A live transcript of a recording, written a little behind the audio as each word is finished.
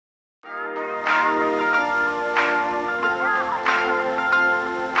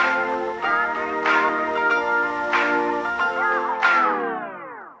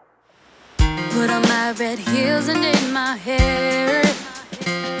my hair.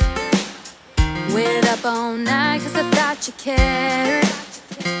 Waited up all night cause I thought you cared.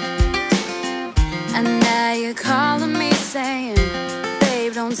 And now you're calling me saying,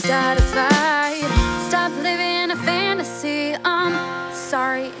 babe, don't start a fight. Stop living a fantasy. I'm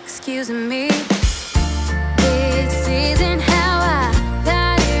sorry, excuse me. This isn't how I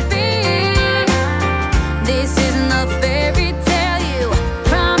thought it'd be. This isn't the fairy tale you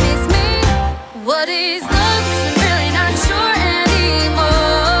promised me. What is love? 'Cause I'm really not sure anymore.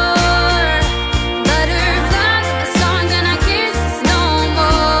 Butterflies are songs and I kisses no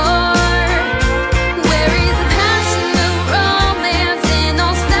more. Where is the passion, the romance, and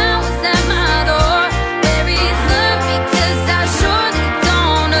those flowers at my door? Where is love? Because I surely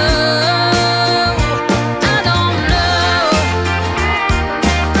don't know. I don't know.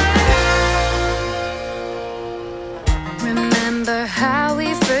 Remember how we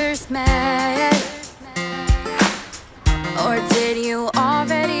first met? Or did you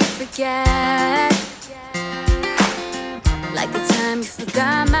already forget? Like the time you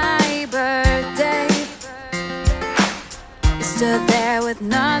forgot my birthday. You stood there with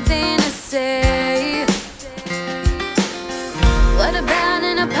nothing to say. What about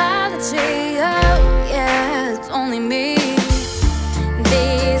an apology? Oh yeah, it's only me.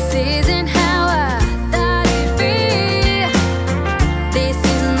 This isn't how I thought it'd be. This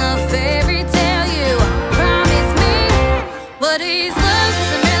isn't the fairy tale you promised me. What is love?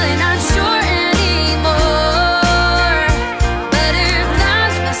 'Cause I'm really not sure anymore.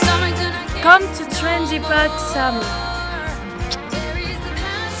 Butterflies in my stomach and I can't. Come to Trendypack Summer.